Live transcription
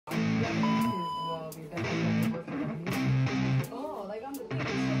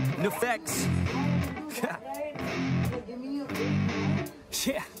effects.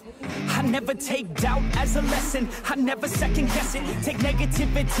 Yeah. I never take doubt as a lesson. I never second guess it. Take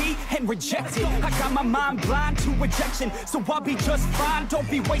negativity and reject it. I got my mind blind to rejection, so I'll be just fine. Don't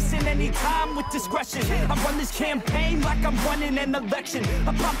be wasting any time with discretion. I run this campaign like I'm running an election.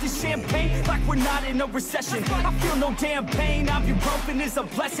 I pop this champagne like we're not in a recession. I feel no damn pain. Ibuprofen is a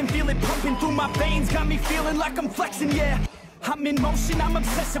blessing. Feel it pumping through my veins. Got me feeling like I'm flexing, yeah. I'm in motion, I'm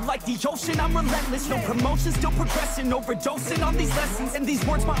obsessive like the ocean, I'm relentless. No promotion, still progressing, overdosing on these lessons. And these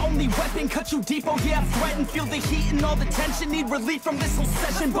words my only weapon, cut you deep, oh yeah, I threaten. Feel the heat and all the tension, need relief from this whole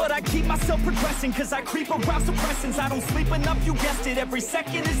session. But I keep myself progressing, cause I creep around suppressants. I don't sleep enough, you guessed it, every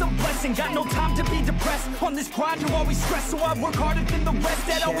second is a blessing. Got no time to be depressed, on this grind you're always stressed. So I work harder than the rest,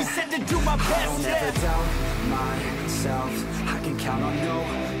 that always said to do my best. I don't ever doubt myself, I can count on no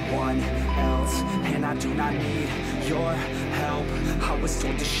one else. And I do not need your help, I was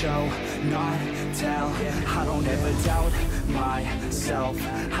told to show, not tell. I don't ever doubt myself,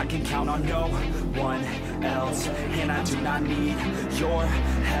 I can count on no one else. And I do not need your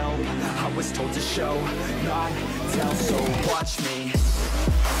help, I was told to show, not tell. So watch me.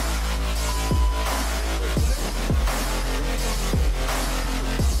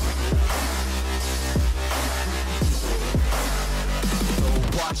 So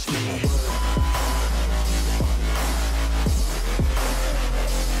watch me.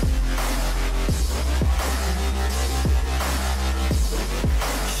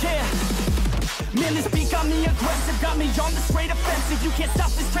 Man, this beat got me aggressive, got me on the straight offensive. You can't stop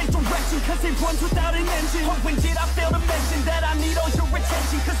this train direction, cause it runs without an engine. Oh, when did I fail to mention that I need all your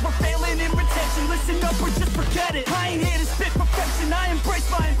attention? Cause we're failing in retention, listen up or just forget it. I ain't here to spit perfection, I embrace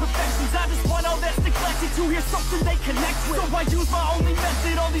my imperfections. I just want all that's neglected to hear something they connect with. So I use my only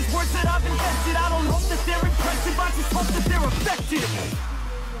method, all these words that I've invested. I don't hope that they're impressive, I just hope that they're effective.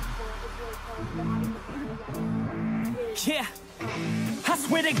 Yeah. I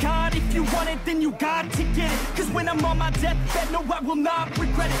swear to God, if you want it, then you got to get it. Cause when I'm on my deathbed, no, I will not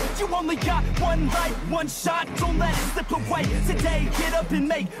regret it. You only got one life, one shot, don't let it slip away. Today, get up and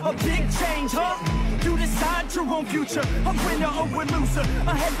make a big change, huh? You decide your own future, a winner or a loser,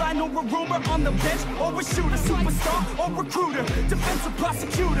 a headline or a rumor, on the bench or a shooter, superstar or recruiter, defensive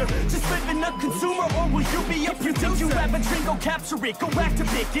prosecutor, just living a consumer, or will you be a producer? If you have a dream, go capture it, go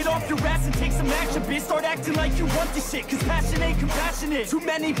activate, get off your ass and take some action, bitch. Start acting like you want this shit, cause passion ain't compassionate. Too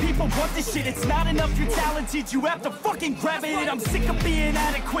many people want this shit, it's not enough you're talented, you have to fucking grab it. I'm sick of being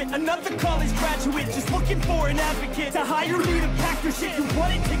inadequate, another college graduate, just looking for an advocate. To hire me to pack your shit, you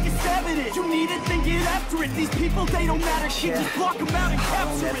want it, take a stab at it. You need it, then get after it. These people, they don't matter shit, just block them out and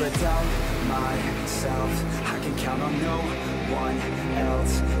capture it. I don't ever doubt myself, I can count on no one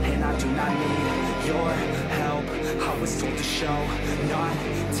else. And I do not need your help, I was told to show, not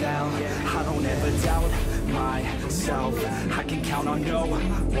tell. I don't ever doubt myself, I can count on no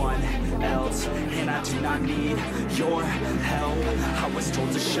one else. And I do not need your help, I was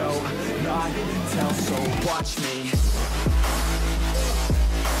told to show, not tell. So watch me.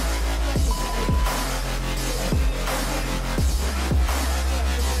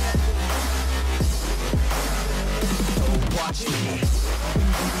 Watch me.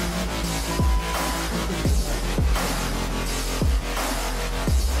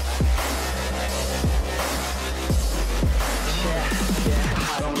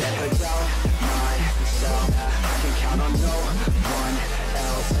 I don't ever doubt myself, I can count on no one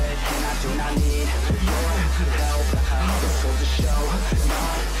else. And I do not need your help, I was told to show,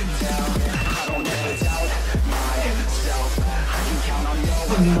 not tell. I don't ever doubt myself, I can count on no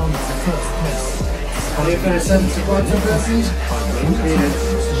one else. Are you going to send to 5 verses?